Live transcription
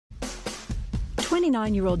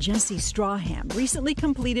29-year-old Jesi Stracham recently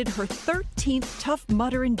completed her 13th Tough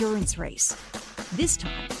Mudder endurance race. This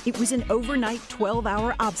time, it was an overnight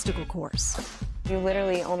 12-hour obstacle course. You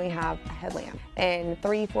literally only have a headlamp. And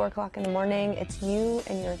 3, 4 o'clock in the morning, it's you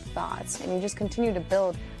and your thoughts. And you just continue to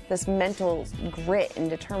build this mental grit and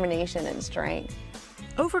determination and strength.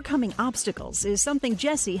 Overcoming obstacles is something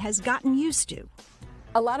Jesi has gotten used to.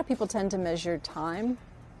 A lot of people tend to measure time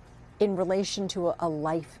in relation to a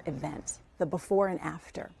life event, the before and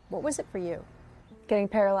after. What was it for you? Getting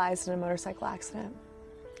paralyzed in a motorcycle accident,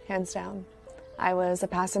 hands down. I was a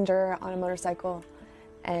passenger on a motorcycle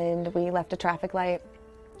and we left a traffic light.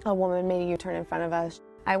 A woman made a U-turn in front of us.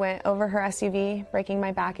 I went over her SUV, breaking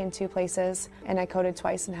my back in 2 places, and I coded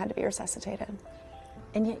twice and had to be resuscitated.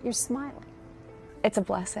 And yet you're smiling. It's a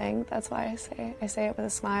blessing. That's why I say it with a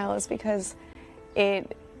smile, is because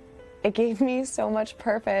it gave me so much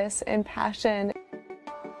purpose and passion.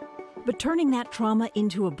 But turning that trauma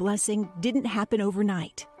into a blessing didn't happen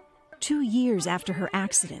overnight. 2 years after her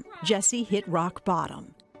accident, Jesi hit rock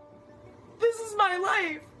bottom. This is my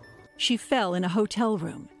life. She fell in a hotel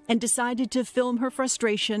room and decided to film her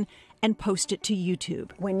frustration and post it to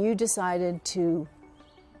YouTube. When you decided to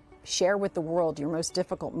share with the world your most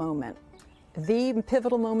difficult moment, the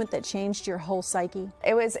pivotal moment that changed your whole psyche?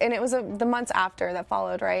 It was the months after that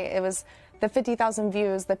followed, right? It was the 50,000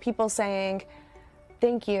 views, the people saying,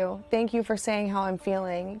 thank you for saying how I'm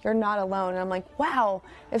feeling. You're not alone. And I'm like, wow,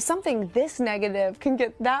 if something this negative can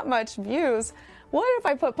get that much views, what if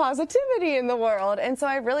I put positivity in the world? And so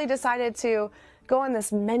I really decided to go on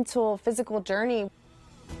this mental, physical journey.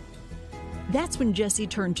 That's when Jesi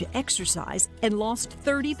turned to exercise and lost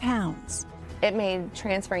 30 pounds. It made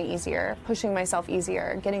transferring easier, pushing myself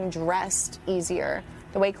easier, getting dressed easier,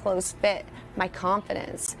 the way clothes fit, my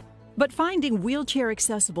confidence. But finding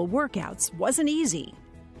wheelchair-accessible workouts wasn't easy.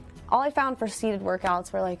 All I found for seated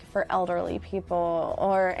workouts were like for elderly people,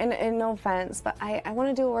 or, and no offense, but I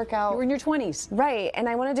want to do a workout. You're in your 20s. Right, and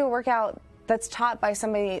I want to do a workout that's taught by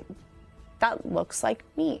somebody that looks like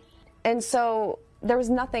me. And so there was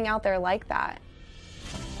nothing out there like that.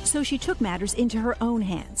 So she took matters into her own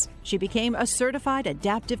hands. She became a certified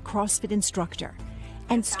adaptive CrossFit instructor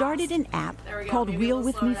and started an app called Wheel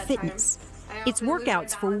With Me Fitness. It's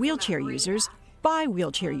workouts for wheelchair users by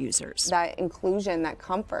wheelchair users. That inclusion, that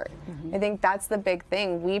comfort, I think that's the big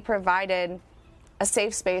thing. We provided a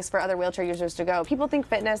safe space for other wheelchair users to go. People think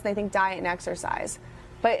fitness, they think diet and exercise,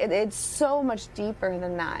 but it's so much deeper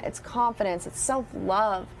than that. It's confidence, it's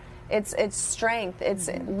self-love, it's strength, it's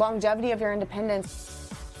longevity of your independence.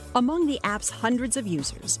 Among the app's hundreds of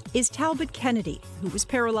users is Talbot Kennedy, who was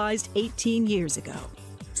paralyzed 18 years ago.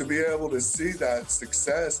 To be able to see that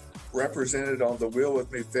success represented on the Wheel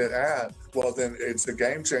With Me Fit app, well, then it's a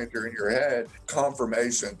game changer in your head.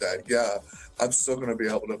 Confirmation that, yeah, I'm still going to be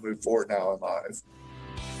able to move forward now in life.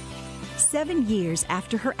 7 years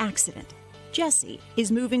after her accident, Jesi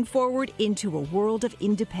is moving forward into a world of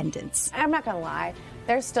independence. I'm not going to lie.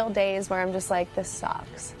 There's still days where I'm just like, this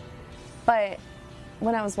sucks. But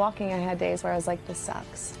when I was walking, I had days where I was like, this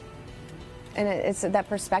sucks. And it's that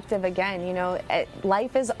perspective again, you know,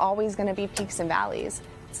 life is always going to be peaks and valleys.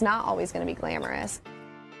 It's not always going to be glamorous.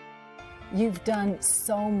 You've done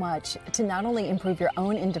so much to not only improve your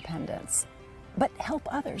own independence, but help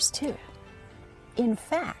others too. In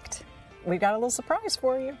fact, we've got a little surprise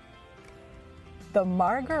for you. The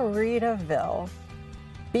Margaritaville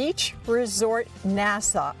Beach Resort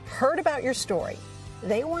Nassau heard about your story.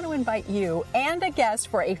 They want to invite you and a guest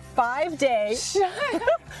for a 5-day,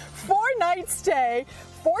 4-night stay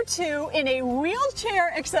for 2 in a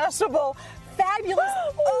wheelchair-accessible, fabulous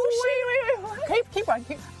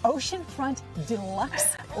oceanfront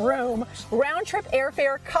deluxe room, round-trip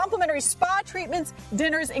airfare, complimentary spa treatments,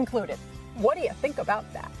 dinners included. What do you think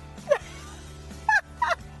about that?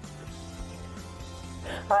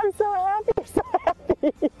 I'm so happy, so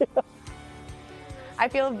happy. I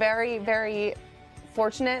feel very, very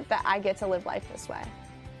fortunate that I get to live life this way.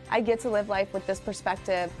 I get to live life with this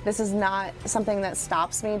perspective. This is not something that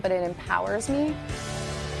stops me, but it empowers me.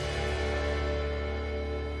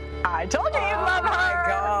 I told you you'd love her. Oh my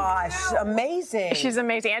gosh, amazing. She's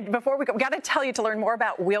amazing. And before we go, we got to tell you to learn more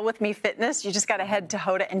about Wheel With Me Fitness. You just got to head to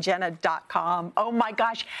hodaandjenna.com. Oh my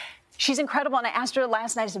gosh. She's incredible. And I asked her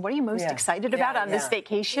last night, I said, what are you most excited about on this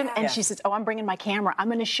vacation? And she says, oh, I'm bringing my camera. I'm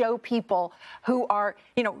going to show people who are,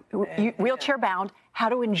 you know, wheelchair bound how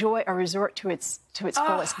to enjoy a resort to its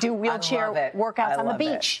fullest. Do wheelchair workouts on the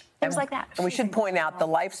beach. things like that. And we should point out the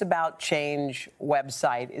Life's About Change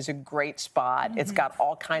website is a great spot. It's got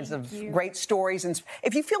all kinds of great stories. And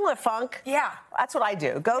if you feel in a funk, that's what I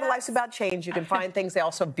do. Go to Life's About Change. You can find things. They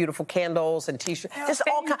also have beautiful candles and T-shirts. Just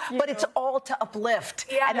all but it's all to uplift.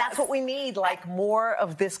 And that's what we need, like more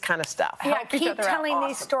of this kind of stuff. Yeah, keep telling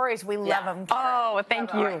these stories. We love them. Oh,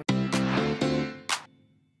 thank you.